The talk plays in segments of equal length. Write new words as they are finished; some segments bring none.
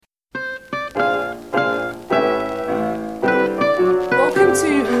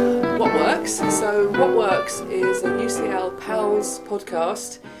Pels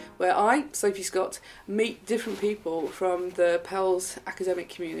podcast, where I, Sophie Scott, meet different people from the Pels academic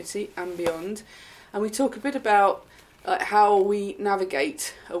community and beyond, and we talk a bit about how we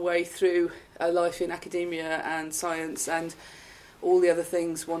navigate a way through a life in academia and science and all the other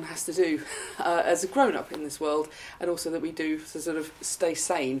things one has to do as a grown-up in this world, and also that we do to sort of stay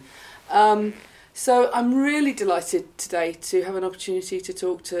sane. So I'm really delighted today to have an opportunity to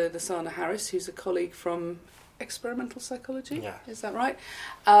talk to Lysana Harris, who's a colleague from Experimental Psychology, yeah. Is that right?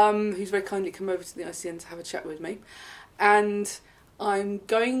 Who's very kindly come over to the ICN to have a chat with me. And I'm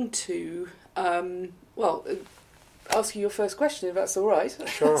going to, ask you your first question, if that's all right.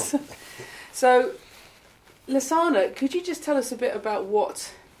 Sure. So, Lysana, could you just tell us a bit about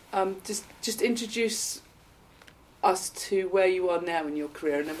what, just introduce us to where you are now in your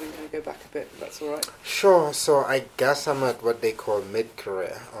career, and then we're going to go back a bit, if that's all right. Sure. So I guess I'm at what they call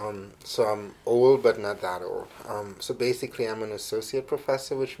mid-career. So I'm old, but not that old. So basically I'm an associate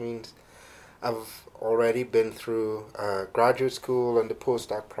professor, which means I've already been through graduate school and the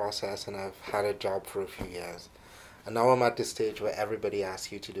postdoc process, and I've had a job for a few years. And now I'm at the stage where everybody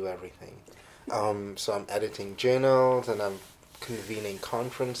asks you to do everything. So I'm editing journals, and I'm convening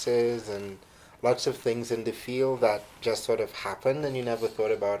conferences, and lots of things in the field that just sort of happened, and you never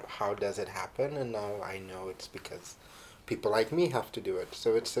thought about how does it happen, and now I know it's because people like me have to do it.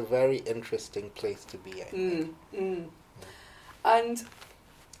 So it's a very interesting place to be in. And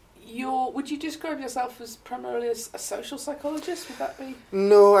would you describe yourself as primarily a social psychologist? Would that be?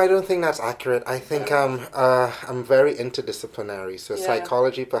 No, I don't think that's accurate. I think I'm very interdisciplinary. So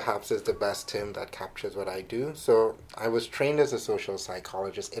psychology perhaps is the best term that captures what I do. So I was trained as a social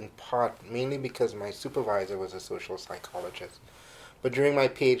psychologist in part mainly because my supervisor was a social psychologist. But during my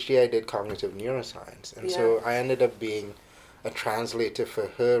PhD I did cognitive neuroscience. And so I ended up being a translator for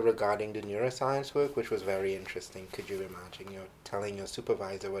her regarding the neuroscience work, which was very interesting. Could you imagine? You're telling your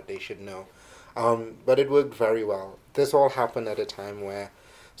supervisor what they should know. But it worked very well. This all happened at a time where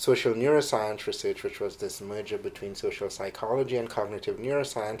social neuroscience research, which was this merger between social psychology and cognitive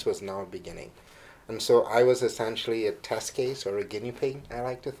neuroscience, was now beginning. And so I was essentially a test case, or a guinea pig, I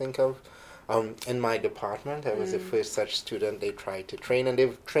like to think of. In my department, I was the first such student they tried to train, and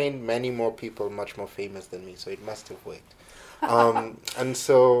they've trained many more people much more famous than me, so it must have worked. And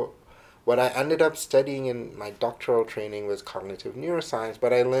so what I ended up studying in my doctoral training was cognitive neuroscience,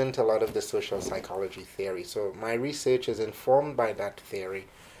 but I learned a lot of the social psychology theory. So my research is informed by that theory,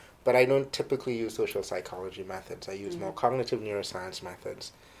 but I don't typically use social psychology methods. I use more cognitive neuroscience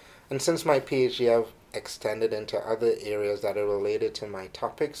methods. And since my PhD, I've extended into other areas that are related to my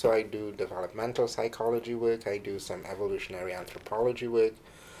topic. So I do developmental psychology work, I do some evolutionary anthropology work,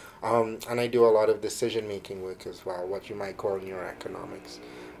 and I do a lot of decision-making work as well, what you might call neuroeconomics.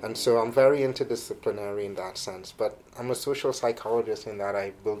 And so I'm very interdisciplinary in that sense, but I'm a social psychologist in that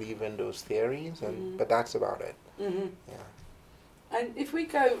I believe in those theories, but that's about it. Yeah. And if we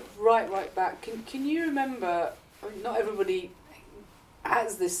go right back, can you remember, I mean, not everybody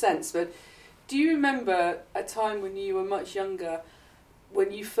has this sense, but do you remember a time when you were much younger,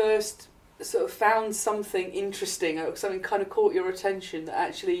 when you first sort of found something interesting or something kind of caught your attention that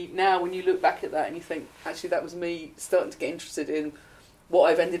actually now when you look back at that and you think, actually that was me starting to get interested in what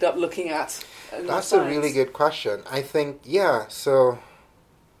I've ended up looking at? That's a really good question. I think, so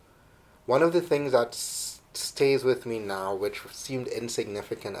one of the things that stays with me now, which seemed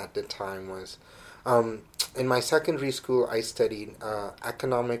insignificant at the time, was in my secondary school I studied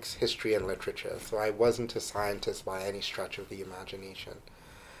economics, history, and literature. So I wasn't a scientist by any stretch of the imagination.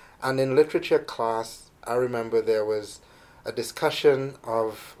 And in literature class, I remember there was a discussion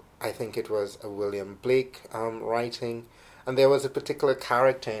of, I think it was a William Blake writing, and there was a particular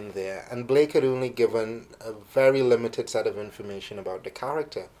character in there, and Blake had only given a very limited set of information about the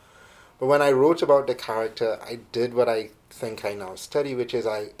character. But when I wrote about the character, I did what I think I now study, which is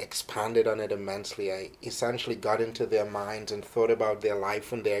I expanded on it immensely. I essentially got into their minds and thought about their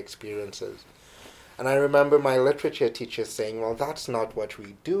life and their experiences. And I remember my literature teacher saying, well, that's not what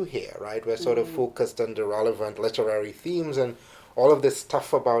we do here, right? We're sort of focused on the relevant literary themes, and all of this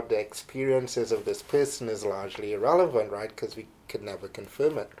stuff about the experiences of this person is largely irrelevant, right? Because we could never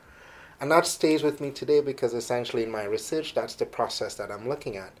confirm it. And that stays with me today because essentially in my research, that's the process that I'm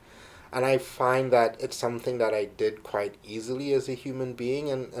looking at. And I find that it's something that I did quite easily as a human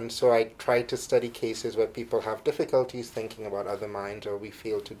being, and so I try to study cases where people have difficulties thinking about other minds or we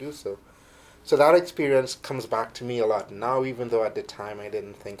fail to do so. So that experience comes back to me a lot now, even though at the time I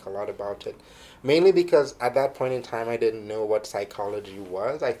didn't think a lot about it. Mainly because at that point in time I didn't know what psychology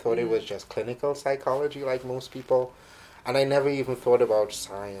was. I thought it was just clinical psychology like most people. And I never even thought about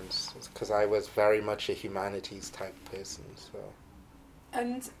science because I was very much a humanities type person. So.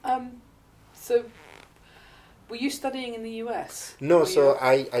 And so, were you studying in the US? No, so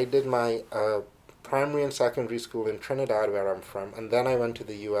I did my primary and secondary school in Trinidad, where I'm from, and then I went to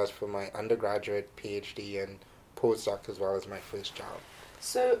the US for my undergraduate, PhD, and postdoc, as well as my first job.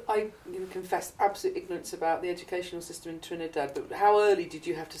 So I confess absolute ignorance about the educational system in Trinidad, but how early did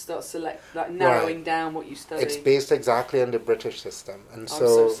you have to start narrowing down what you studied? It's based exactly on the British system, and I'm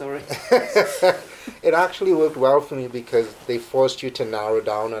so sorry. It actually worked well for me because they forced you to narrow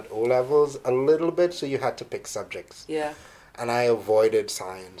down at O levels a little bit, so you had to pick subjects. Yeah. And I avoided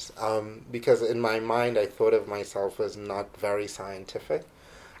science because in my mind I thought of myself as not very scientific.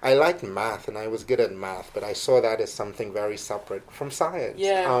 I liked math and I was good at math, but I saw that as something very separate from science.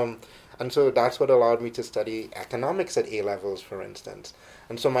 Yeah. And so that's what allowed me to study economics at A levels, for instance.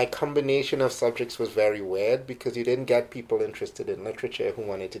 And so my combination of subjects was very weird because you didn't get people interested in literature who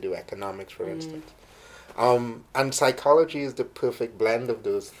wanted to do economics, for instance. And psychology is the perfect blend of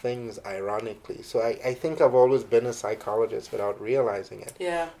those things, ironically. So I think I've always been a psychologist without realizing it.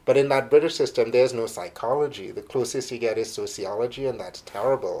 Yeah. But in that British system, there's no psychology. The closest you get is sociology, and that's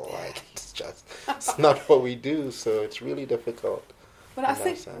terrible. Like, it's not what we do, so it's really difficult. But I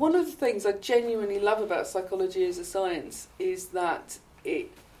think one of the things I genuinely love about psychology as a science is that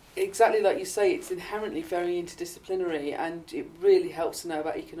it, exactly like you say, it's inherently very interdisciplinary, and it really helps to know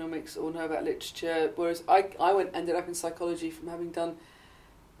about economics or know about literature. Whereas I ended up in psychology from having done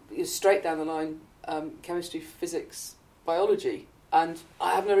straight down the line chemistry, physics, biology, and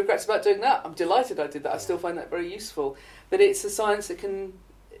I have no regrets about doing that. I'm delighted I did that. I still find that very useful. But it's a science that can.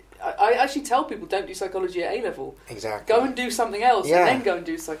 I actually tell people don't do psychology at A level. Exactly. Go and do something else, and then go and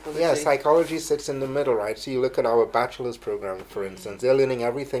do psychology. Yeah, psychology sits in the middle, right? So you look at our bachelor's program, for instance. They're learning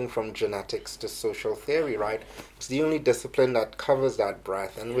everything from genetics to social theory, right? It's the only discipline that covers that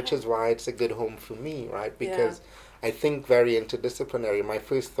breadth, and which is why it's a good home for me, right? Because I think very interdisciplinary. My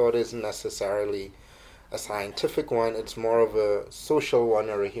first thought isn't necessarily a scientific one. It's more of a social one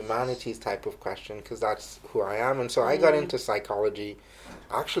or a humanities type of question, because that's who I am. And so I got into psychology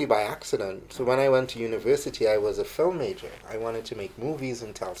actually by accident. So when I went to university, I was a film major. I wanted to make movies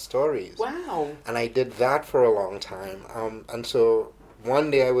and tell stories. Wow. And I did that for a long time. And so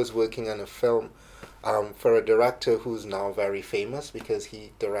one day I was working on a film for a director who's now very famous because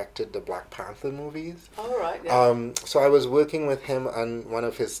he directed the Black Panther movies. All right. Yeah. So I was working with him on one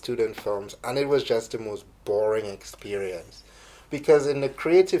of his student films, and it was just the most boring experience. Because in the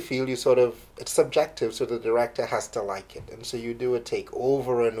creative field, it's subjective, so the director has to like it. And so you do a take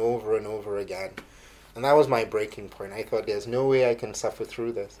over and over and over again. And that was my breaking point. I thought, there's no way I can suffer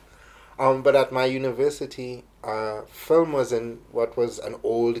through this. But at my university, film was in what was an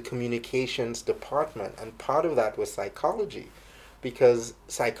old communications department. And part of that was psychology. Because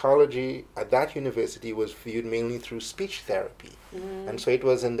psychology at that university was viewed mainly through speech therapy. And so it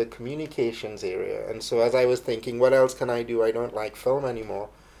was in the communications area. And so as I was thinking, what else can I do? I don't like film anymore.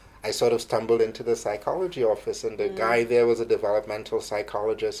 I sort of stumbled into the psychology office, and the guy there was a developmental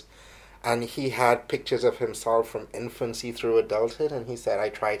psychologist. And he had pictures of himself from infancy through adulthood. And he said, I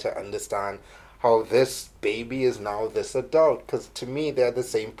try to understand how this baby is now this adult. Because to me, they're the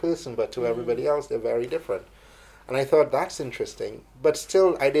same person, but to everybody else, they're very different. And I thought, that's interesting. But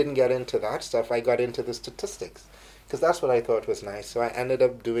still, I didn't get into that stuff. I got into the statistics, because that's what I thought was nice. So I ended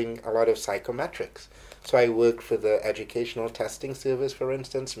up doing a lot of psychometrics. So I worked for the Educational Testing Service, for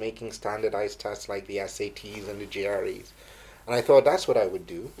instance, making standardized tests like the SATs and the GREs. And I thought that's what I would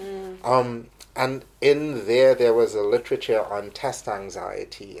do. And in there was a literature on test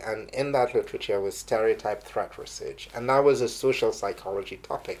anxiety. And in that literature was stereotype threat research. And that was a social psychology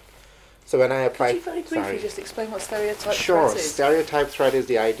topic. So when I applied... Could you very briefly just explain what stereotype threat is? Sure. Stereotype threat is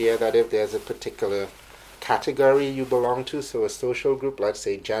the idea that if there's a particular category you belong to, so a social group, let's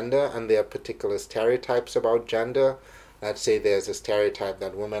say gender, and there are particular stereotypes about gender. Let's say there's a stereotype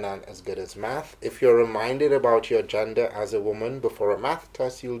that women aren't as good as math. If you're reminded about your gender as a woman before a math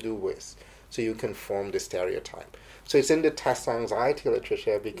test, you'll do worse. So you can form the stereotype. So it's in the test anxiety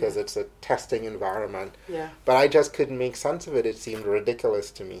literature because it's a testing environment. Yeah. But I just couldn't make sense of it. It seemed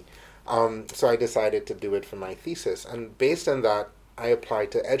ridiculous to me. So I decided to do it for my thesis. And based on that, I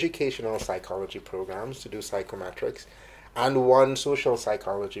applied to educational psychology programs to do psychometrics, and one social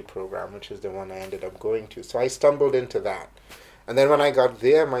psychology program, which is the one I ended up going to. So I stumbled into that. And then when I got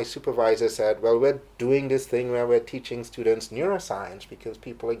there, my supervisor said, well, we're doing this thing where we're teaching students neuroscience because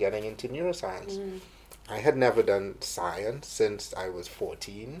people are getting into neuroscience. I had never done science since I was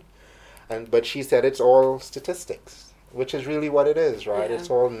 14. But she said, it's all statistics. which is really what it is, right? Yeah. It's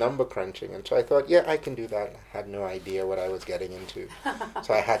all number crunching. And so I thought, yeah, I can do that. I had no idea what I was getting into.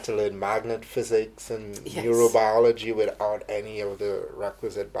 So I had to learn magnet physics and neurobiology without any of the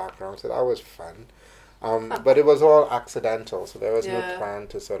requisite background. So that was fun. But it was all accidental, so there was no plan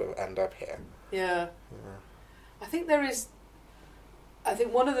to sort of end up here. Yeah. I think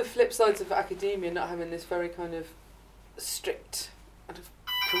one of the flip sides of academia not having this very kind of strict kind of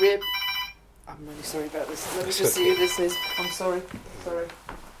career... I'm really sorry about this. Let me just see who this is. I'm sorry. Sorry.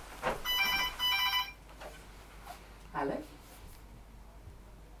 Hello?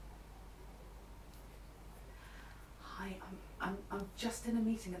 Hi, I'm just in a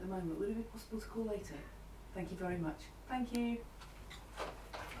meeting at the moment. Would it be possible to call later? Thank you very much. Thank you.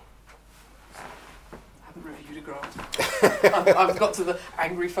 I haven't reviewed a grant. I've got to the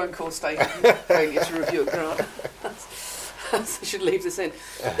angry phone call stage. Failure to review a grant. I should leave this in.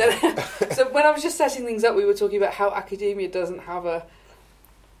 So when I was just setting things up, we were talking about how academia doesn't have a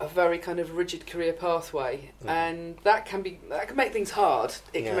very kind of rigid career pathway, and that can make things hard.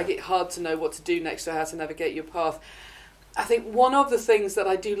 It can make it hard to know what to do next or how to navigate your path. I think one of the things that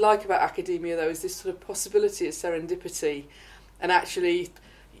I do like about academia, though, is this sort of possibility of serendipity, and actually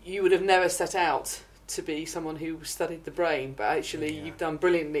you would have never set out to be someone who studied the brain, but actually you've done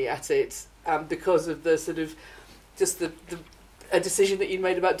brilliantly at it because of the sort of just a decision that you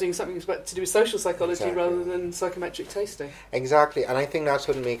made about doing something to do with social psychology rather than psychometric tasting. Exactly, and I think that's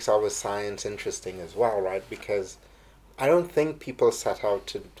what makes our science interesting as well, right? Because I don't think people set out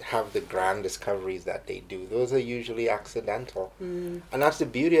to have the grand discoveries that they do. Those are usually accidental. And that's the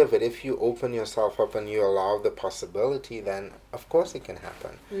beauty of it. If you open yourself up and you allow the possibility, then of course it can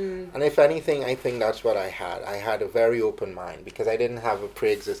happen. And if anything, I think that's what I had. I had a very open mind because I didn't have a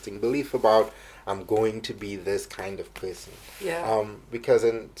pre-existing belief about I'm going to be this kind of person. Because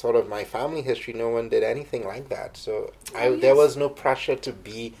in sort of my family history, no one did anything like that. So there was no pressure to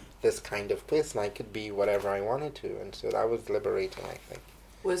be this kind of person. I could be whatever I wanted to, and so that was liberating, I think.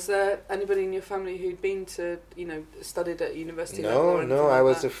 Was there anybody in your family who'd been to, studied at university? No, I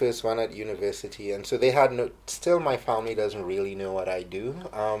was the first one at university, and so they had still my family doesn't really know what I do.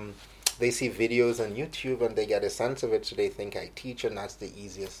 They see videos on YouTube and they get a sense of it, so they think I teach, and that's the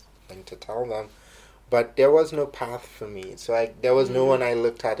easiest thing to tell them. But there was no path for me, so there was no one I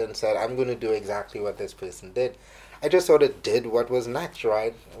looked at and said, I'm going to do exactly what this person did. I just sort of did what was next,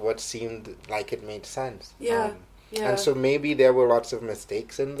 right? What seemed like it made sense. And so maybe there were lots of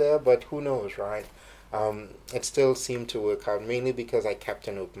mistakes in there, but who knows, right? It still seemed to work out, mainly because I kept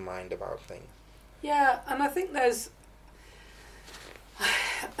an open mind about things. Yeah, and I think there's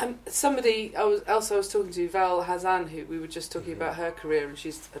somebody I was talking to, Val Hazan, who we were just talking about her career, and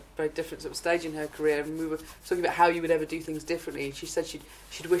she's at a very different sort of stage in her career, and we were talking about how you would ever do things differently, and she said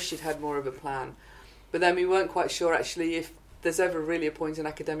she'd wish she'd had more of a plan. But then we weren't quite sure actually if there's ever really a point in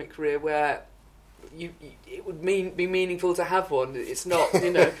academic career where it would be meaningful to have one. It's not,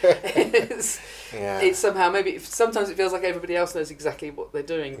 it's somehow sometimes it feels like everybody else knows exactly what they're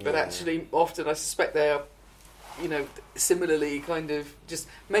doing, but actually often I suspect they are, similarly kind of just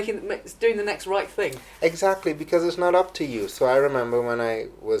doing the next right thing. Exactly, because it's not up to you. So I remember when I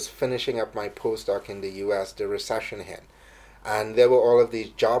was finishing up my postdoc in the US, the recession hit. And there were all of these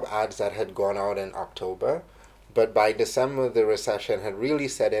job ads that had gone out in October, but by December the recession had really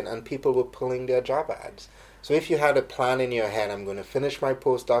set in and people were pulling their job ads. So if you had a plan in your head, I'm going to finish my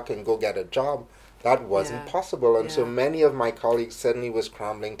postdoc and go get a job, that wasn't possible. And so many of my colleagues suddenly were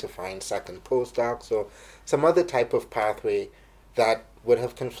scrambling to find second postdocs or some other type of pathway that would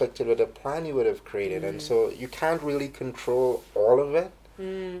have conflicted with a plan you would have created. And so you can't really control all of it.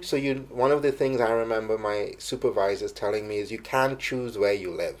 So one of the things I remember my supervisors telling me is you can't choose where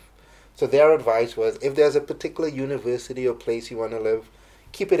you live. So their advice was, if there's a particular university or place you want to live,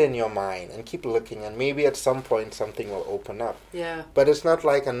 keep it in your mind and keep looking, and maybe at some point something will open up. But it's not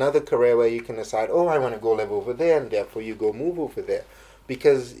like another career where you can decide, I want to go live over there, and therefore you go move over there.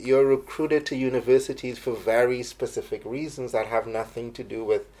 Because you're recruited to universities for very specific reasons that have nothing to do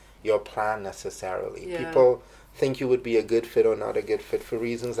with your plan necessarily. People think you would be a good fit or not a good fit for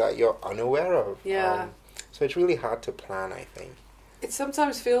reasons that you're unaware of. So it's really hard to plan, I think. It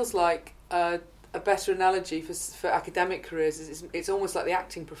sometimes feels like a better analogy for academic careers is it's almost like the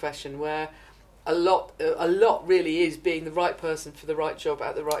acting profession, where a lot really is being the right person for the right job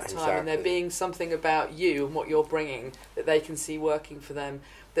at the right time, and there being something about you and what you're bringing that they can see working for them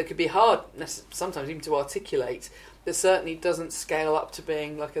that could be hard sometimes even to articulate, that certainly doesn't scale up to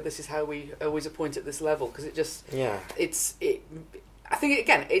being like this is how we always appoint at this level, because it just I think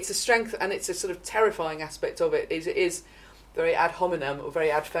again it's a strength and it's a sort of terrifying aspect of it is very ad hominem or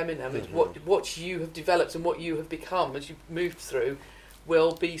very ad feminem. It's what you have developed and what you have become as you've moved through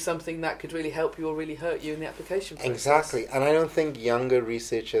will be something that could really help you or really hurt you in the application process. Exactly, and I don't think younger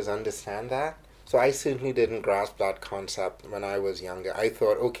researchers understand that. So I certainly didn't grasp that concept when I was younger. I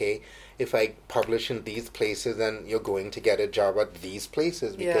thought, okay, if I publish in these places, then you're going to get a job at these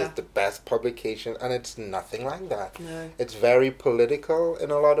places because the best publication, and it's nothing like that. No. It's very political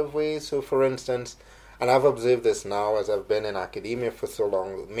in a lot of ways. So for instance, and I've observed this now as I've been in academia for so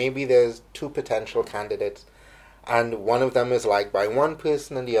long, maybe there's two potential candidates and one of them is liked by one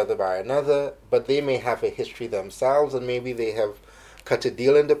person and the other by another, but they may have a history themselves and maybe they have cut a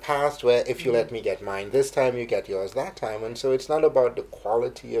deal in the past where if you let me get mine this time, you get yours that time. And so it's not about the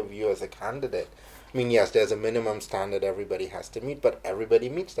quality of you as a candidate. I mean, yes, there's a minimum standard everybody has to meet, but everybody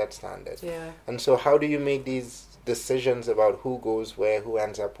meets that standard. Yeah. And so how do you make these decisions about who goes where, who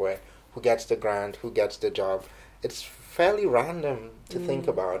ends up where, who gets the grant, who gets the job? It's fairly random to think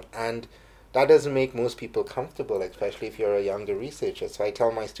about. And that doesn't make most people comfortable, especially if you're a younger researcher. So I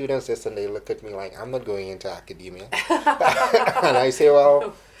tell my students this and they look at me like, I'm not going into academia. And I say,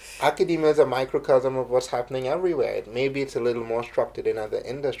 well, academia is a microcosm of what's happening everywhere. Maybe it's a little more structured in other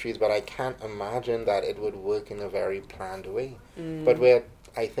industries, but I can't imagine that it would work in a very planned way. But we're,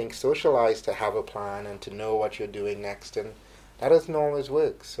 I think, socialized to have a plan and to know what you're doing next, and that doesn't always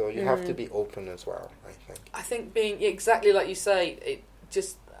work. So you have to be open as well, I think. I think being exactly like you say, it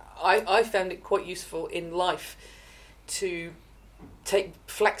just I found it quite useful in life to take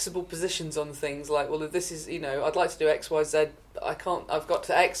flexible positions on things like, well, if this is, I'd like to do X, Y, Z, I can't, I've got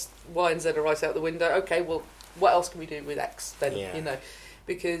to X, Y and Z are right out the window. Okay, well, what else can we do with X then,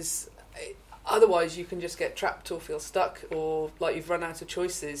 because otherwise you can just get trapped or feel stuck or like you've run out of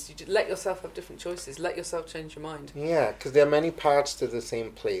choices. You just let yourself have different choices, let yourself change your mind. Yeah, because there are many paths to the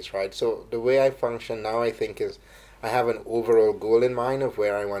same place, right? So the way I function now, I think, is I have an overall goal in mind of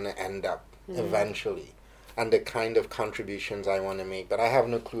where I want to end up eventually and the kind of contributions I want to make, but I have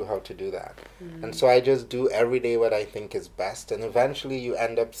no clue how to do that. And so I just do every day what I think is best, and eventually you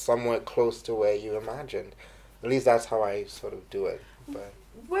end up somewhere close to where you imagined. At least that's how I sort of do it. But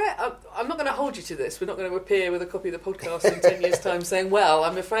I'm not going to hold you to this. We're not going to appear with a copy of the podcast in 10 years' time saying, well,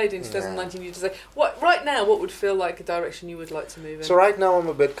 I'm afraid in 2019 you to say, right now, what would feel like a direction you would like to move in? So right now I'm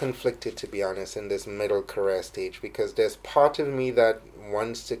a bit conflicted, to be honest, in this middle career stage, because there's part of me that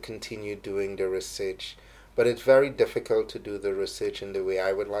wants to continue doing the research, but it's very difficult to do the research in the way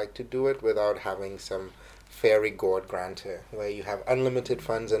I would like to do it without having some fairy god grantor, where you have unlimited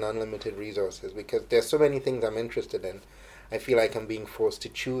funds and unlimited resources, because there's so many things I'm interested in. I feel like I'm being forced to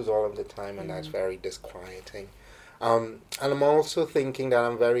choose all of the time, and that's very disquieting. And I'm also thinking that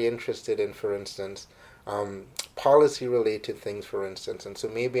I'm very interested in, for instance, policy-related things, for instance, and so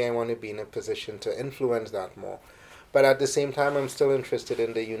maybe I want to be in a position to influence that more. But at the same time, I'm still interested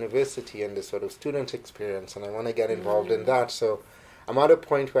in the university and the sort of student experience, and I want to get involved in that. So I'm at a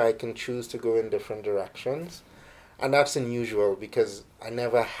point where I can choose to go in different directions. And that's unusual because I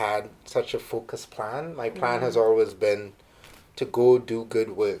never had such a focused plan. My plan has always been to go do good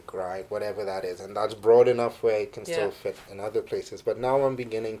work, right? Whatever that is. And that's broad enough where it can still fit in other places. But now I'm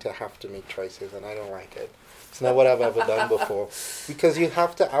beginning to have to make choices, and I don't like it. It's not what I've ever done before. Because you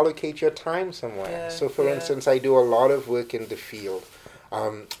have to allocate your time somewhere. Yeah, so for instance, I do a lot of work in the field,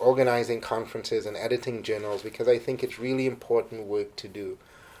 organizing conferences and editing journals, because I think it's really important work to do.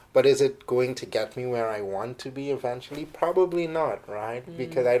 But is it going to get me where I want to be eventually? Probably not, right?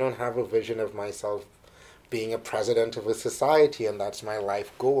 Because I don't have a vision of myself being a president of a society, and that's my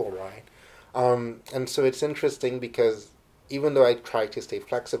life goal, right? And so it's interesting because even though I try to stay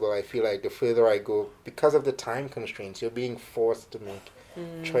flexible, I feel like the further I go, because of the time constraints, you're being forced to make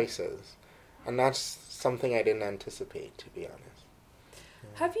choices. And that's something I didn't anticipate, to be honest.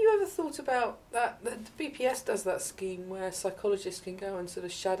 Have you ever thought about that? The BPS does that scheme where psychologists can go and sort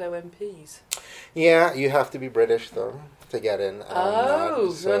of shadow MPs. Yeah, you have to be British, though, to get in.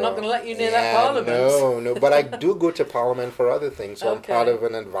 So they're not going to let you near that parliament. No, but I do go to parliament for other things. So I'm part of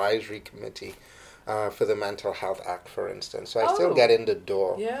an advisory committee for the Mental Health Act, for instance. So I still get in the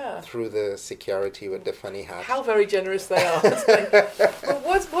door through the security with the funny hats. How very generous they are.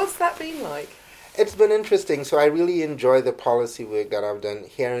 Well, what's that been like? It's been interesting. So I really enjoy the policy work that I've done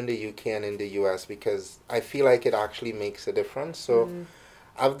here in the UK and in the US because I feel like it actually makes a difference. So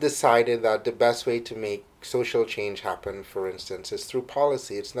I've decided that the best way to make social change happen, for instance, is through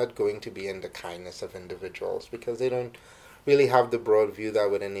policy. It's not going to be in the kindness of individuals because they don't really have the broad view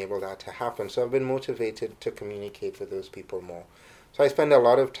that would enable that to happen. So I've been motivated to communicate with those people more. So I spend a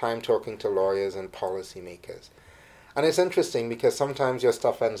lot of time talking to lawyers and policymakers. And it's interesting because sometimes your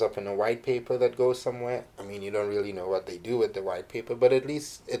stuff ends up in a white paper that goes somewhere. I mean, you don't really know what they do with the white paper, but at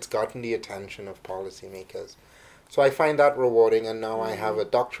least it's gotten the attention of policymakers. So I find that rewarding, and now I have a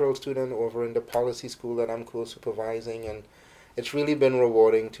doctoral student over in the policy school that I'm co-supervising, and it's really been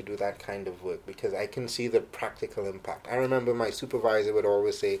rewarding to do that kind of work because I can see the practical impact. I remember my supervisor would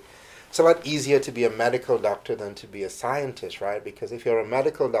always say, it's a lot easier to be a medical doctor than to be a scientist, right? Because if you're a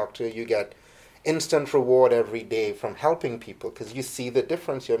medical doctor, you get instant reward every day from helping people because you see the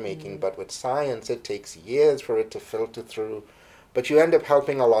difference you're making. But with science, it takes years for it to filter through, but you end up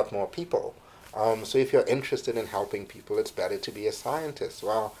helping a lot more people. So if you're interested in helping people, it's better to be a scientist.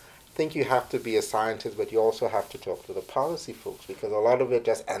 Well, I think you have to be a scientist, but you also have to talk to the policy folks because a lot of it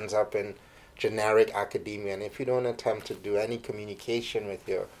just ends up in generic academia. And if you don't attempt to do any communication with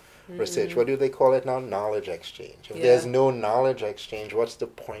your research, what do they call it now? Knowledge exchange. If there's no knowledge exchange, what's the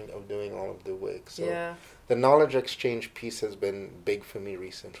point of doing all of the work? So the knowledge exchange piece has been big for me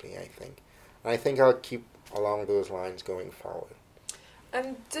recently, I think. And I think I'll keep along those lines going forward.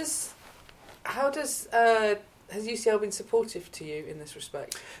 And has UCL been supportive to you in this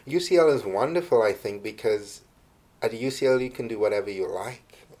respect? UCL is wonderful, I think, because at UCL you can do whatever you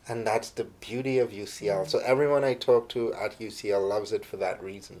like. And that's the beauty of UCL. So everyone I talk to at UCL loves it for that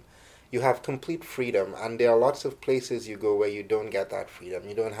reason. You have complete freedom, and there are lots of places you go where you don't get that freedom.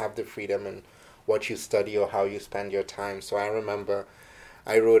 You don't have the freedom in what you study or how you spend your time. So I remember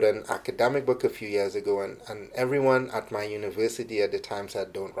I wrote an academic book a few years ago, and everyone at my university at the time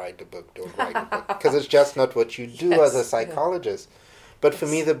said, don't write the book, because it's just not what you do as a psychologist. But for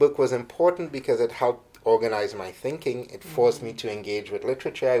me, the book was important because it helped organize my thinking. It forced me to engage with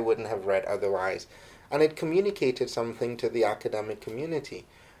literature I wouldn't have read otherwise, and it communicated something to the academic community.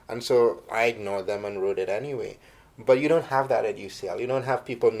 And so I ignored them and wrote it anyway. But you don't have that at UCL. You don't have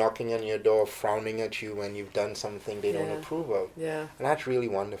people knocking on your door, frowning at you when you've done something they don't approve of. Yeah. And that's really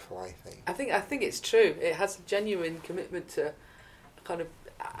wonderful, I think. I think it's true. It has a genuine commitment to kind of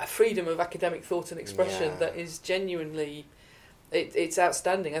a freedom of academic thought and expression that is genuinely... It's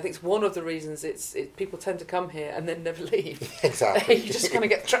outstanding. I think it's one of the reasons people tend to come here and then never leave. Exactly. You just kind of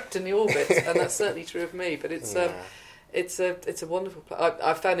get trapped in the orbit, and that's certainly true of me. But it's a wonderful place.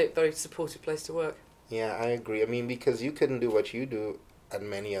 I found it a very supportive place to work. Yeah, I agree. I mean, because you couldn't do what you do at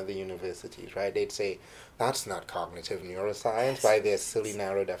many other universities, right? They'd say, that's not cognitive neuroscience by their silly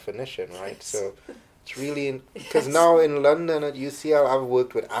narrow definition, right? Yes. So it's really... Because now in London at UCL, I've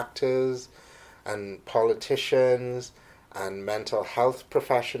worked with actors and politicians and mental health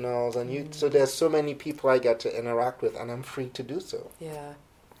professionals, and so there's so many people I get to interact with, and I'm free to do so. Yeah.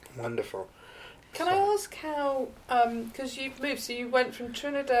 Wonderful. Can I ask how, because you've moved, so you went from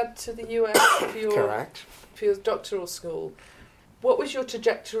Trinidad to the US for your doctoral school. What was your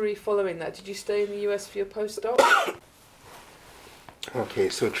trajectory following that? Did you stay in the US for your postdoc? Okay,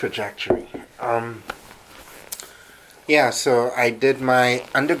 so trajectory. So I did my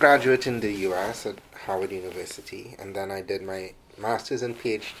undergraduate in the US at Howard University, and then I did my master's and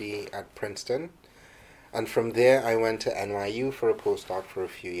PhD at Princeton. And from there I went to NYU for a postdoc for a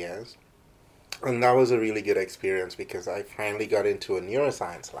few years. And that was a really good experience because I finally got into a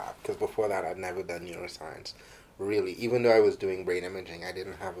neuroscience lab, because before that I'd never done neuroscience, really. Even though I was doing brain imaging, I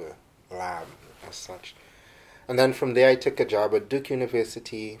didn't have a lab as such. And then from there I took a job at Duke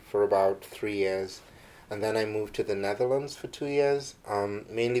University for about 3 years, and then I moved to the Netherlands for 2 years,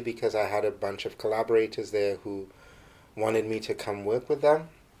 mainly because I had a bunch of collaborators there who wanted me to come work with them.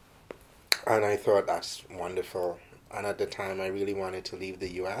 And I thought, that's wonderful. And at the time I really wanted to leave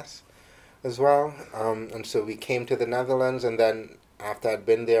the US as well, and so we came to the Netherlands, and then after I'd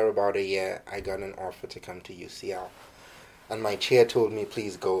been there about a year, I got an offer to come to UCL, and my chair told me,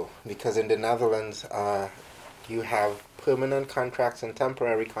 please go, because in the Netherlands you have permanent contracts and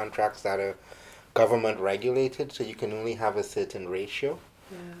temporary contracts that are government regulated, so you can only have a certain ratio.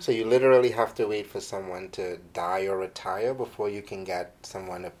 So you literally have to wait for someone to die or retire before you can get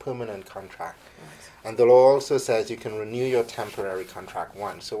someone a permanent contract. And the law also says you can renew your temporary contract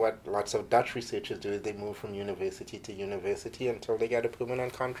once. So what lots of Dutch researchers do is they move from university to university until they get a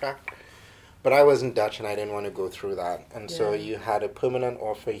permanent contract. But I wasn't Dutch and I didn't want to go through that. And so you had a permanent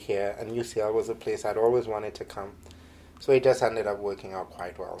offer here, and UCL was a place I'd always wanted to come. So it just ended up working out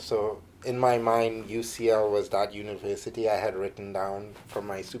quite well. So in my mind, UCL was that university I had written down from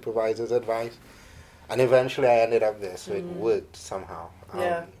my supervisor's advice. And eventually I ended up there, so it worked somehow.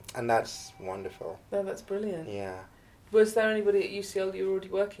 And that's wonderful. No, that's brilliant. Yeah. Was there anybody at UCL you were already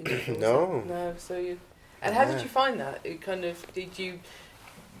working with? No. No, so you... And how did you find that? You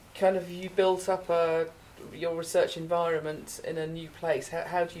built up your research environment in a new place?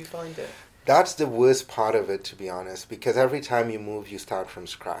 How do you find it? That's the worst part of it, to be honest, because every time you move, you start from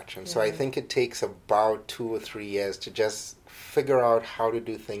scratch. And so I think it takes about 2 or 3 years to just figure out how to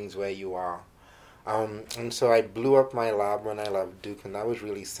do things where you are. And so I blew up my lab when I left Duke, and that was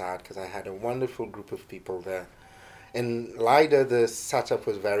really sad because I had a wonderful group of people there. In LIDA, the setup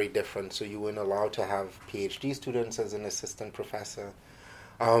was very different, so you weren't allowed to have PhD students as an assistant professor.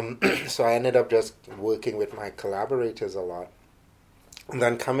 So I ended up just working with my collaborators a lot. And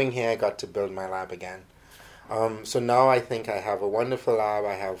then coming here, I got to build my lab again. So now I think I have a wonderful lab.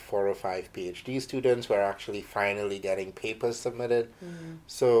 I have 4 or 5 PhD students. We're actually finally getting papers submitted.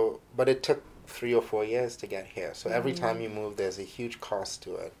 So, but it took 3 or 4 years to get here. So every time you move, there's a huge cost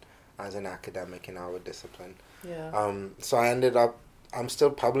to it as an academic in our discipline. So I ended up, I'm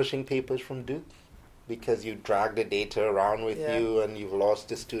still publishing papers from Duke because you drag the data around with you and you've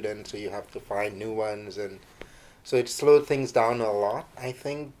lost a student, so you have to find new ones. And so it slowed things down a lot, I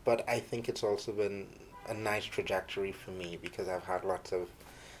think, but I think it's also been a nice trajectory for me because I've had lots of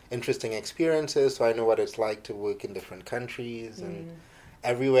interesting experiences, so I know what it's like to work in different countries, and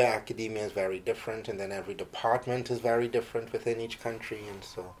everywhere academia is very different, and then every department is very different within each country, and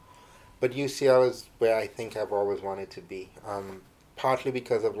so. But UCL is where I think I've always wanted to be, partly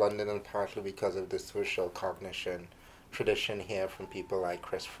because of London and partly because of the social cognition tradition here from people like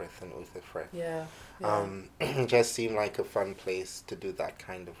Chris Frith and Uther Frith. It just seemed like a fun place to do that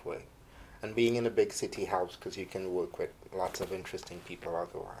kind of work. And being in a big city helps because you can work with lots of interesting people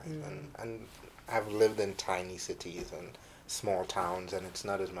otherwise. And I've lived in tiny cities and small towns, and it's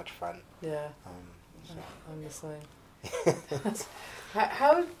not as much fun. I'm the same.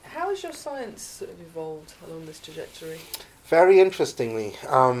 How has your science sort of evolved along this trajectory? Very interestingly.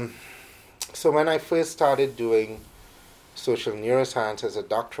 So when I first started doing social neuroscience as a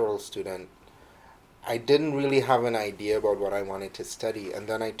doctoral student, I didn't really have an idea about what I wanted to study, and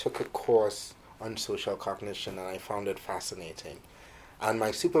then I took a course on social cognition and I found it fascinating. And my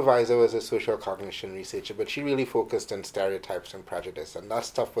supervisor was a social cognition researcher, but she really focused on stereotypes and prejudice, and that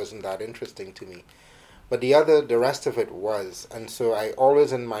stuff wasn't that interesting to me. But the rest of it was, and so I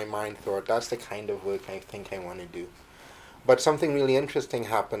always in my mind thought that's the kind of work I think I want to do. But something really interesting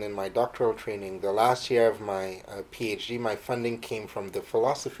happened in my doctoral training. The last year of my PhD, my funding came from the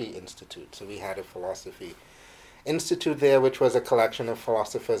Philosophy Institute. So we had a philosophy institute there, which was a collection of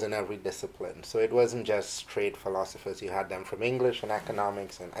philosophers in every discipline. So it wasn't just straight philosophers. You had them from English and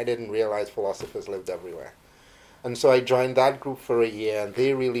economics, and I didn't realize philosophers lived everywhere. And so I joined that group for a year, and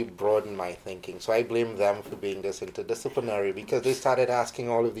they really broadened my thinking. So I blame them for being this interdisciplinary because they started asking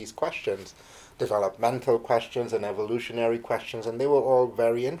all of these questions, developmental questions and evolutionary questions, and they were all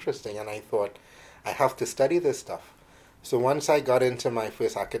very interesting. And I thought, I have to study this stuff. So once I got into my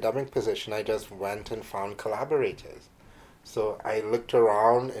first academic position, I just went and found collaborators. So I looked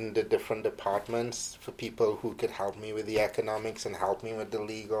around in the different departments for people who could help me with the economics and help me with the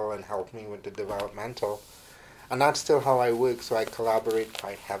legal and help me with the developmental. And that's still how I work, so I collaborate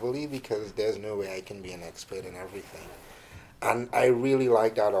quite heavily because there's no way I can be an expert in everything. And I really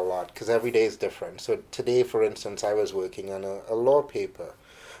like that a lot because every day is different. So today, for instance, I was working on a law paper.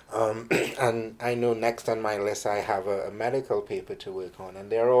 And I know next on my list I have a medical paper to work on.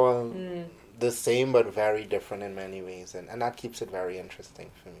 And they're all the same but very different in many ways. And that keeps it very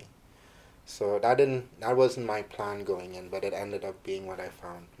interesting for me. So that wasn't my plan going in, but it ended up being what I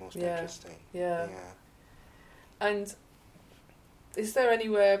found most interesting. Yeah. And is there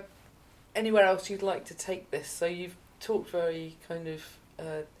anywhere else you'd like to take this? So you've talked very kind of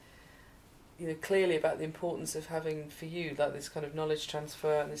clearly about the importance of having for you like this kind of knowledge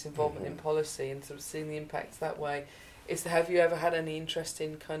transfer and this involvement in policy and sort of seeing the impacts that way. Have you ever had any interest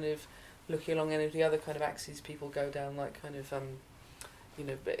in kind of looking along any of the other kind of axes people go down, like kind of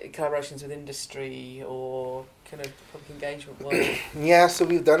collaborations with industry or kind of public engagement work? Yeah, so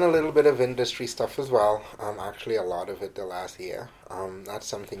we've done a little bit of industry stuff as well. Actually, a lot of it the last year. That's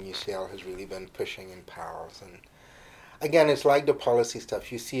something UCL has really been pushing in PALS. And again, it's like the policy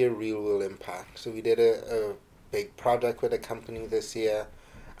stuff. You see a real world impact. So we did a big project with a company this year,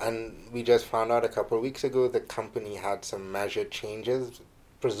 and we just found out a couple of weeks ago the company had some measured changes,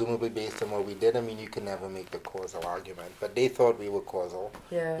 presumably based on what we did. I mean, you can never make the causal argument, but they thought we were causal,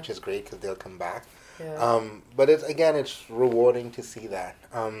 which is great because they'll come back. But it's rewarding to see that.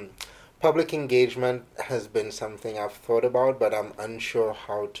 Public engagement has been something I've thought about, but I'm unsure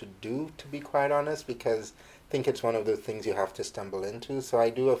how to do, to be quite honest, because I think it's one of the things you have to stumble into. So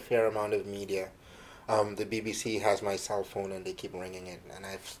I do a fair amount of media. The BBC has my cell phone and they keep ringing it, and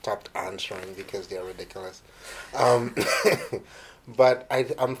I've stopped answering because they're ridiculous. But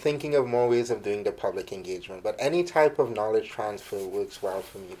I'm thinking of more ways of doing the public engagement. But any type of knowledge transfer works well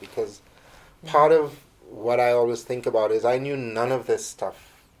for me because part of what I always think about is I knew none of this stuff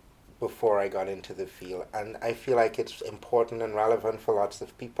before I got into the field, and I feel like it's important and relevant for lots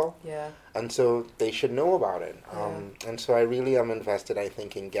of people. Yeah. And so they should know about it. Yeah. And so I really am invested, I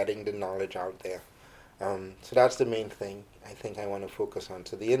think, in getting the knowledge out there. So that's the main thing I think I want to focus on.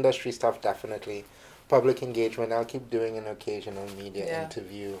 So the industry stuff, definitely. Public engagement, I'll keep doing an occasional media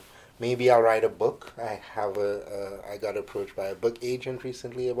interview. Maybe I'll write a book. I got approached by a book agent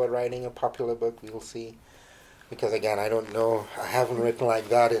recently about writing a popular book. We'll see. Because again, I don't know. I haven't written like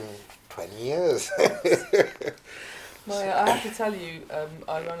that in 20 years. I have to tell you,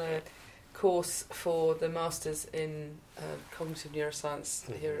 I run a course for the Masters in Cognitive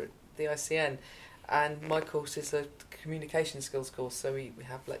Neuroscience here at the ICN. And my course is a communication skills course. So we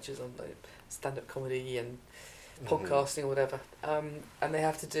have lectures on stand-up comedy and podcasting or whatever. And they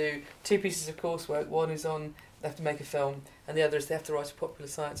have to do 2 pieces of coursework. One is on they have to make a film, and the other is they have to write a popular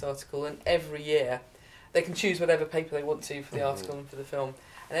science article. And every year they can choose whatever paper they want to for the article and for the film.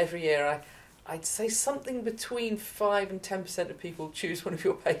 And every year I'd say something between 5 and 10% of people choose one of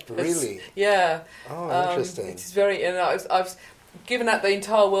your papers. Really? Yeah. Oh, interesting. It's very, and I've given out the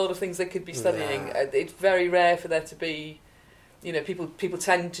entire world of things they could be studying. Yeah. It's very rare for there to be, people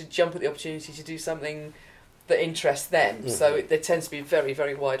tend to jump at the opportunity to do something that interests them. So there tends to be a very,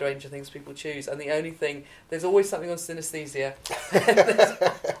 very wide range of things people choose. And the only thing, there's always something on synesthesia.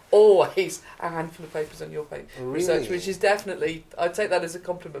 There's always a handful of papers on your paper research, which is definitely, I'd take that as a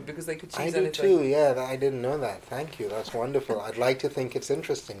compliment because they could choose anything. I do too, yeah. I didn't know that. Thank you. That's wonderful. I'd like to think it's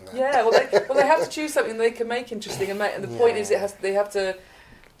interesting then. Yeah, well they have to choose something they can make interesting, and the point is they have to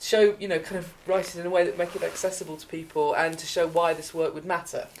show, kind of write it in a way that make it accessible to people and to show why this work would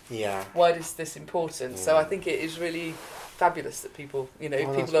matter. Yeah. Why is this important? So I think it is really fabulous that people,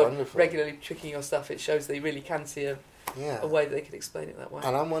 if people are regularly tricking your stuff, it shows they really can see a way that they can explain it that way.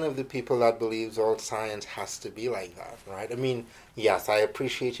 And I'm one of the people that believes all science has to be like that, right? I mean, yes, I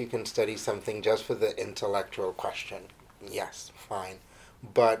appreciate you can study something just for the intellectual question. Yes, fine.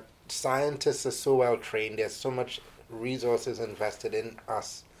 But scientists are so well trained, there's so much resources invested in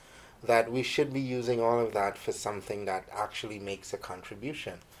us that we should be using all of that for something that actually makes a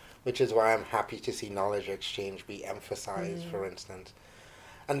contribution, which is why I'm happy to see knowledge exchange be emphasized, for instance.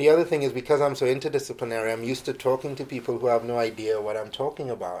 And the other thing is, because I'm so interdisciplinary, I'm used to talking to people who have no idea what I'm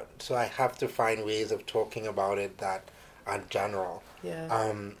talking about. So I have to find ways of talking about it that are general.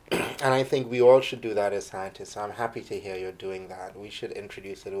 Yeah. And I think we all should do that as scientists. So I'm happy to hear you're doing that. We should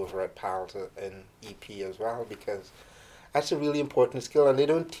introduce it over at PALS and EP as well, because that's a really important skill, and they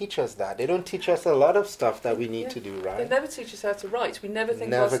don't teach us that. They don't teach us a lot of stuff that we need to do, right? They never teach us how to write. We never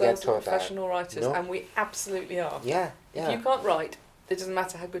think of ourselves as professional writers, and we absolutely are. Yeah. If you can't write, it doesn't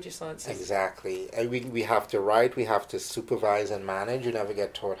matter how good your science is. Exactly. And we have to write, we have to supervise and manage. You never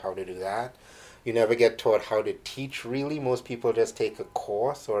get taught how to do that. You never get taught how to teach, really. Most people just take a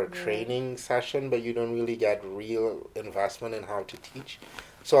course or a training session, but you don't really get real investment in how to teach.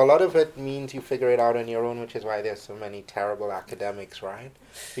 So a lot of it means you figure it out on your own, which is why there's so many terrible academics, right?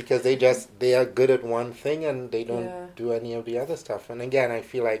 Because they are good at one thing and they don't do any of the other stuff. And again, I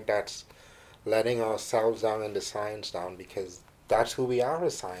feel like that's letting ourselves down and the science down, because that's who we are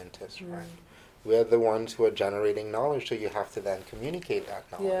as scientists, right? We're the ones who are generating knowledge, so you have to then communicate that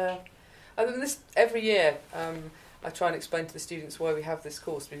knowledge. Yeah. I mean, every year, I try and explain to the students why we have this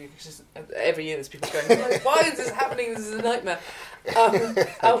course, because every year there's people going, why is this happening? This is a nightmare.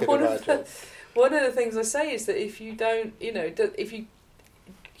 One of the things I say is that if you don't, if you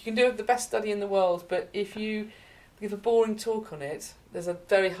can do the best study in the world, but if you give a boring talk on it, there's a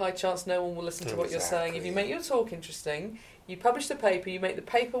very high chance no one will listen to what you're saying. If you make your talk interesting, you publish the paper, you make the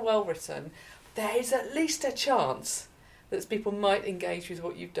paper well written, there is at least a chance that people might engage with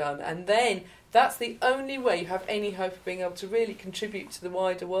what you've done, and then that's the only way you have any hope of being able to really contribute to the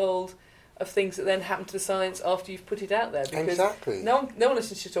wider world of things that then happen to the science after you've put it out there. Because no one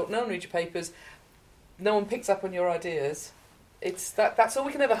listens to your talk, no one reads your papers, no one picks up on your ideas. That's all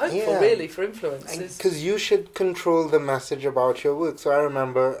we can ever hope for, really, for influence. Because you should control the message about your work. So I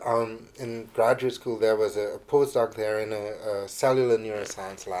remember in graduate school there was a postdoc there in a cellular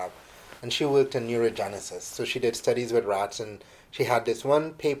neuroscience lab, and she worked in neurogenesis. So she did studies with rats, and she had this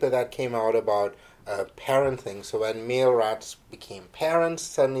one paper that came out about parenting. So when male rats became parents,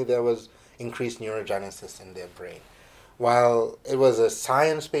 suddenly there was increased neurogenesis in their brain. While it was a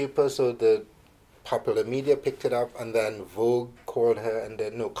science paper, so the popular media picked it up, and then Vogue called her,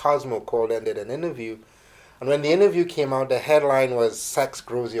 Cosmo called her and did an interview. And when the interview came out, the headline was "Sex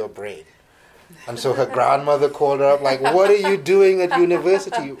Grows Your Brain." And so her grandmother called her up, like, what are you doing at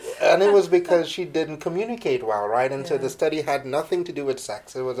university? And it was because she didn't communicate well, right? And so the study had nothing to do with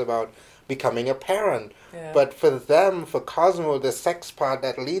sex. It was about becoming a parent. Yeah. But for them, for Cosmo, the sex part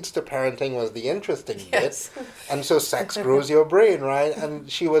that leads to parenting was the interesting bit. And so sex grows your brain, right? And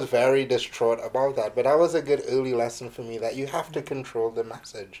she was very distraught about that. But that was a good early lesson for me, that you have to control the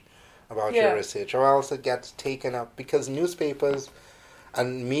message about your research, or else it gets taken up, because newspapers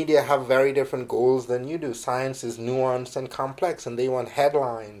and media have very different goals than you do. Science is nuanced and complex, and they want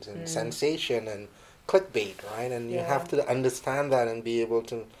headlines and sensation and clickbait, right? And you have to understand that and be able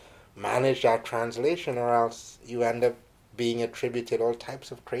to manage that translation, or else you end up being attributed all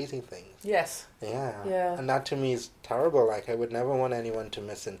types of crazy things. Yes. Yeah. And that to me is terrible. Like, I would never want anyone to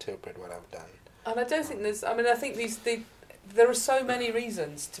misinterpret what I've done. And I don't think I think there are so many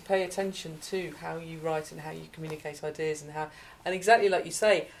reasons to pay attention to how you write and how you communicate ideas, and exactly like you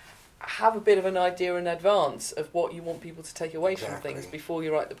say, have a bit of an idea in advance of what you want people to take away from things before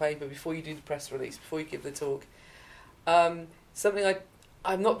you write the paper, before you do the press release, before you give the talk. Something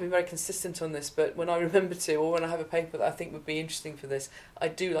I've not been very consistent on this, but when I remember to, or when I have a paper that I think would be interesting for this, I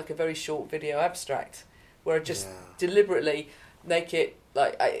do like a very short video abstract where I just deliberately make it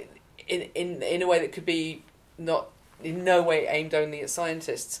like in a way that could be not in no way aimed only at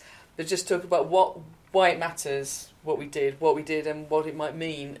scientists, but just talk about why it matters, what we did, and what it might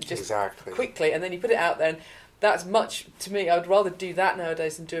mean, just quickly, and then you put it out there. And that's much, to me, I would rather do that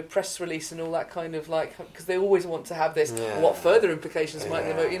nowadays than do a press release and all that kind of like, because they always want to have this, what further implications might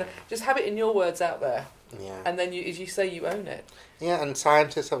they vote, just have it in your words out there. Yeah. And then, as you say, you own it. Yeah, and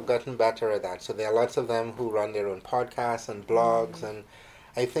scientists have gotten better at that. So there are lots of them who run their own podcasts and blogs, and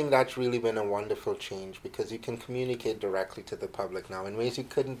I think that's really been a wonderful change, because you can communicate directly to the public now in ways you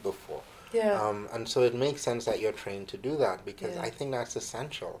couldn't before. Yeah. And so it makes sense that you're trained to do that, because I think that's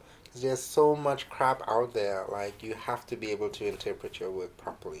essential. Because there's so much crap out there, like, you have to be able to interpret your work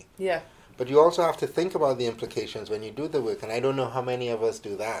properly. Yeah. But you also have to think about the implications when you do the work, and I don't know how many of us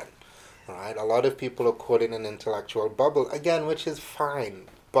do that. Right? A lot of people are caught in an intellectual bubble, again, which is fine,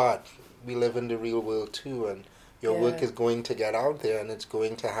 but we live in the real world too, and your work is going to get out there, and it's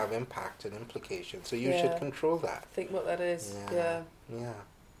going to have impact and implications, so you should control that. Think what that is. Yeah.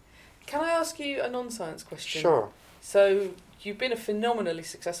 Can I ask you a non-science question? Sure. So, you've been a phenomenally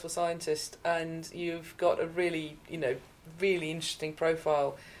successful scientist, and you've got a really, really interesting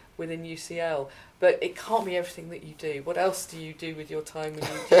profile within UCL, but it can't be everything that you do. What else do you do with your time?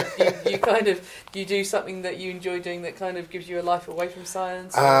 When you do something that you enjoy doing that kind of gives you a life away from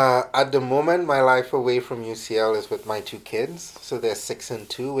science? At the moment, my life away from UCL is with my two kids. So they're 6 and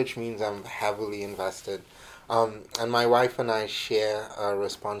 2, which means I'm heavily invested. And my wife and I share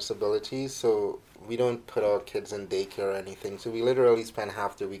responsibilities, so we don't put our kids in daycare or anything. So we literally spend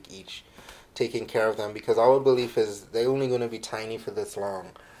half the week each taking care of them, because our belief is they're only going to be tiny for this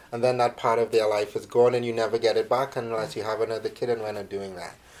long. And then that part of their life is gone, and you never get it back unless you have another kid, and we're not doing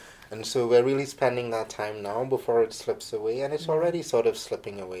that. And so we're really spending that time now before it slips away, and it's already sort of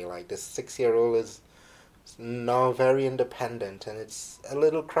slipping away. Like, this 6-year-old is now very independent, and it's a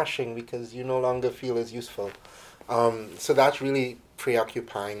little crushing because you no longer feel as useful. So that's really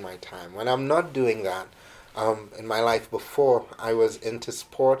preoccupying my time. When I'm not doing that, in my life before, I was into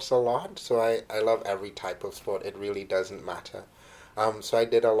sports a lot, so I love every type of sport. It really doesn't matter. So I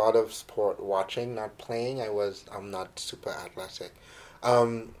did a lot of sport watching, not playing. I'm not super athletic.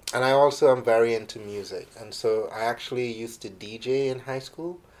 And I also am very into music. And so I actually used to DJ in high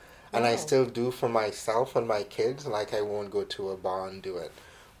school. And I still do for myself and my kids. Like, I won't go to a bar and do it.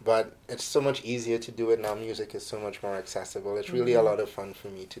 But it's so much easier to do it now. Music is so much more accessible. It's really a lot of fun for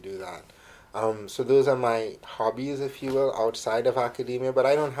me to do that. So those are my hobbies, if you will, outside of academia. But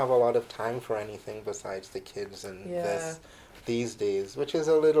I don't have a lot of time for anything besides the kids and this these days, which is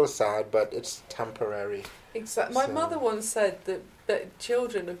a little sad, but it's temporary. Exactly. My mother once said that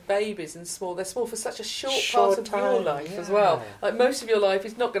children and babies and they're small for such a short part of your life as well. Like, most of your life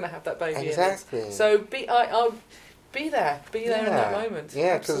is not going to have that baby exactly. in it. So I'll be there in that moment.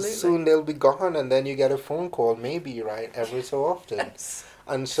 Yeah, because soon they'll be gone, and then you get a phone call, maybe, right, every so often. Yes.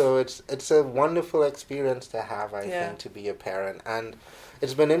 And so it's a wonderful experience to have, I think, to be a parent. And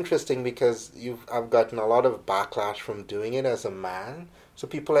it's been interesting because I've gotten a lot of backlash from doing it as a man. So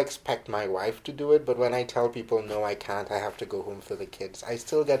people expect my wife to do it, but when I tell people, no, I can't, I have to go home for the kids, I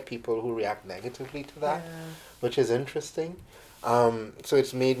still get people who react negatively to that, which is interesting. So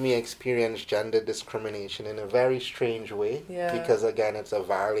it's made me experience gender discrimination in a very strange way, because, again, it's a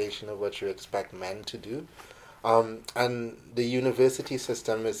violation of what you expect men to do. And the university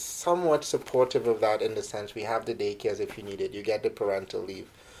system is somewhat supportive of that, in the sense we have the daycares if you need it, you get the parental leave.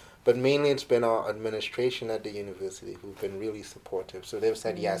 But mainly it's been our administration at the university who've been really supportive. So they've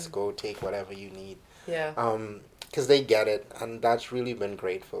said, yes, go take whatever you need. Yeah. Because they get it, and that's really been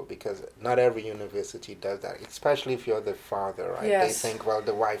grateful, because not every university does that, especially if you're the father, right? Yes. They think, well,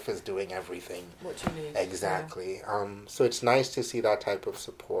 the wife is doing everything. What you need. Exactly. Yeah. So it's nice to see that type of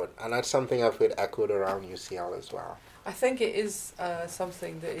support, and that's something I've heard echoed around UCL as well. I think it is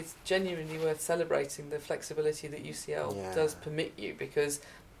something that is genuinely worth celebrating, the flexibility that UCL does permit you, because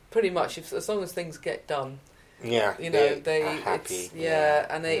pretty much as long as things get done, they are happy.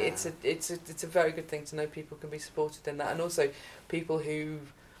 And it's a very good thing to know people can be supported in that, and also people who,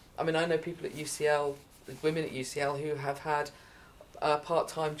 I know people at UCL, women at UCL who have had a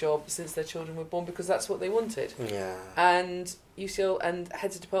part-time job since their children were born because that's what they wanted. Yeah. And UCL and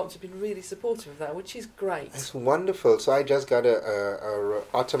heads of departments have been really supportive of that, which is great. It's wonderful. So I just got a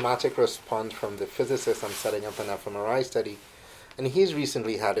automatic response from the physicist I'm setting up an fMRI study. And he's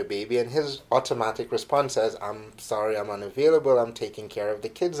recently had a baby, and his automatic response says, I'm sorry, I'm unavailable, I'm taking care of the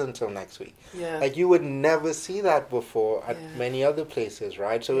kids until next week. Yeah. Like, you would never see that before at many other places,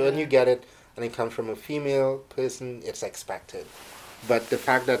 right? So when you get it, and it comes from a female person, it's expected. But the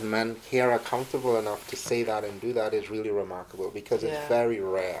fact that men here are comfortable enough to say that and do that is really remarkable, because it's very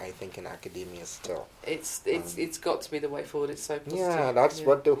rare, I think, in academia still. It's got to be the way forward. It's so positive. Yeah, that's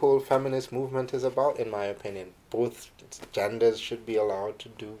what the whole feminist movement is about, in my opinion. Both genders should be allowed to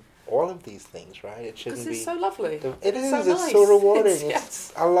do all of these things, right? It shouldn't be... Because it's so lovely. It is. So it's nice. so rewarding.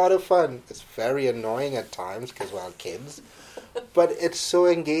 It's a lot of fun. It's very annoying at times because, well, kids. But it's so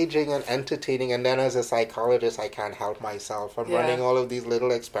engaging and entertaining. And then as a psychologist, I can't help myself. I'm running all of these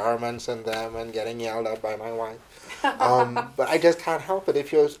little experiments in them and getting yelled at by my wife. But I just can't help it.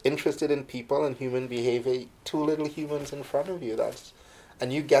 If you're interested in people and human behavior, two little humans in front of you,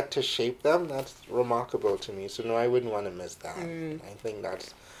 and you get to shape them, that's remarkable to me. So no, I wouldn't want to miss that. I think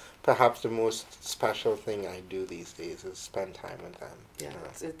that's perhaps the most special thing I do these days, is spend time with them.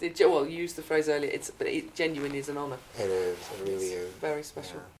 Yeah, well, you used the phrase earlier, but it genuinely is an honour. It is, it really is. Very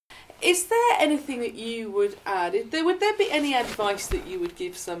special. Yeah. Is there anything that you would add? Would there be any advice that you would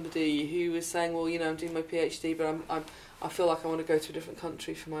give somebody who was saying, well, I'm doing my PhD, but I feel like I want to go to a different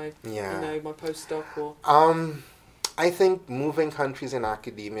country for my, my postdoc, or... I think moving countries in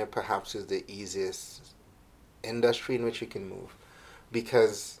academia perhaps is the easiest industry in which you can move,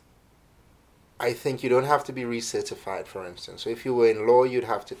 because I think you don't have to be recertified, for instance. So if you were in law, you'd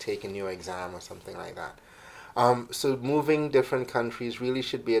have to take a new exam or something like that. So moving different countries really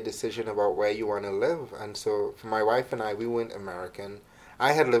should be a decision about where you want to live. And so for my wife and I, we weren't American.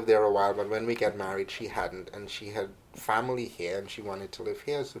 I had lived there a while, but when we got married, she hadn't. And she had family here, and she wanted to live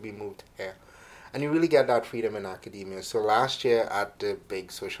here, so we moved here. And you really get that freedom in academia. So last year at the big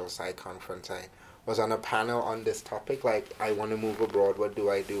social psych conference, I was on a panel on this topic, like, I want to move abroad, what do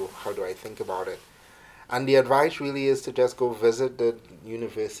I do? How do I think about it? And the advice really is to just go visit the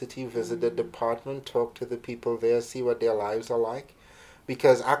university, visit the department, talk to the people there, see what their lives are like.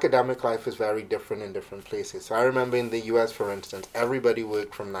 Because academic life is very different in different places. So I remember in the US, for instance, everybody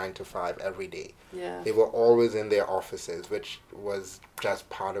worked from 9 to 5 every day. Yeah. They were always in their offices, which was just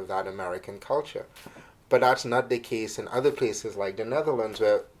part of that American culture. But that's not the case in other places like the Netherlands,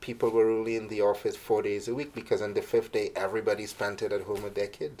 where people were really in the office 4 days a week, because on the 5th day, everybody spent it at home with their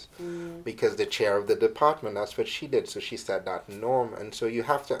kids. Because the chair of the department, that's what she did. So she set that norm. And so you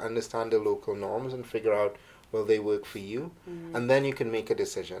have to understand the local norms and figure out, will they work for you? And then you can make a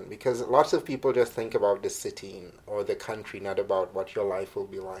decision. Because lots of people just think about the city or the country, not about what your life will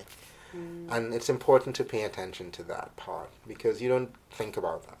be like. And it's important to pay attention to that part, because you don't think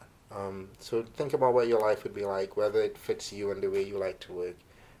about that. So think about what your life would be like, whether it fits you and the way you like to work,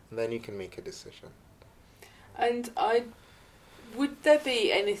 and then you can make a decision. And would there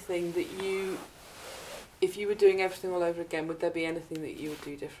be anything that you, if you were doing everything all over again, would there be anything that you would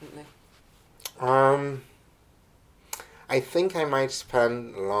do differently? I think I might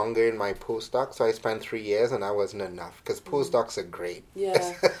spend longer in my postdoc. So I spent 3 years, and that wasn't enough, because postdocs are great.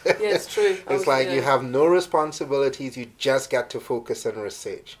 Yeah, it's true. It's like you have no responsibilities, you just get to focus on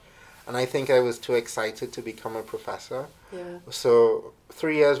research. And I think I was too excited to become a professor. Yeah. So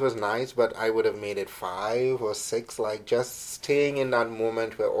 3 years was nice, but I would have made it 5 or 6, like just staying in that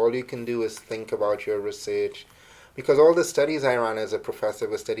moment where all you can do is think about your research. Because all the studies I ran as a professor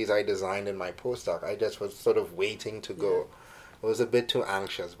were studies I designed in my postdoc. I just was sort of waiting to go. I was a bit too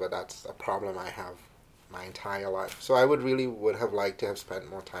anxious, but that's a problem I have my entire life. So I would have liked to have spent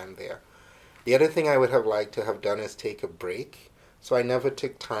more time there. The other thing I would have liked to have done is take a break. So I never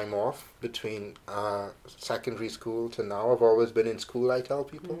took time off between secondary school to now. I've always been in school, I tell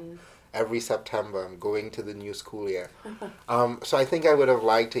people. Every September I'm going to the new school year. So I think I would have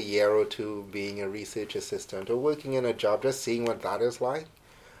liked a year or two being a research assistant or working in a job, just seeing what that is like,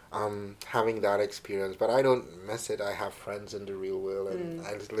 having that experience. But I don't miss it. I have friends in the real world and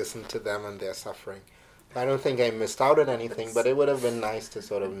I listen to them and their suffering. I don't think I missed out on anything, but it would have been nice to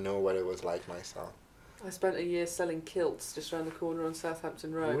sort of know what it was like myself. I spent a year selling kilts just around the corner on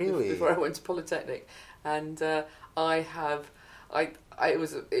Southampton Road Really? before I went to Polytechnic, and it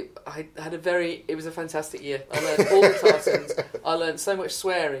was a fantastic year. I learned all the tartans. I learned so much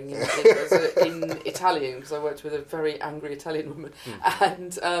swearing in Italian because I worked with a very angry Italian woman,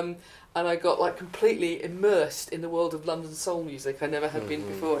 and I got like completely immersed in the world of London soul music. I never had been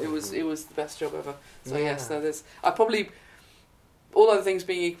before. It was the best job ever. So I probably, all other things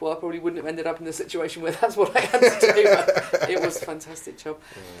being equal, I probably wouldn't have ended up in the situation where that's what I had to do. But it was a fantastic job.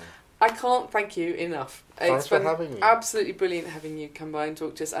 I can't thank you enough. Thanks it's been for having me. Absolutely brilliant having you come by and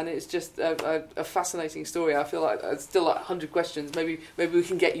talk to us, and it's just a fascinating story. I feel like it's still like 100 questions. Maybe we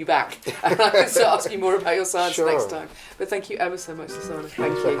can get you back and I can start asking more about your science next time. But thank you ever so much, Lasana.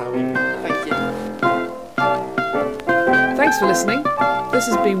 Thanks for having me. Thank you. Thanks for listening. This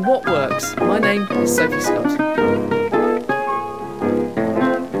has been What Works. My name is Sophie Scott.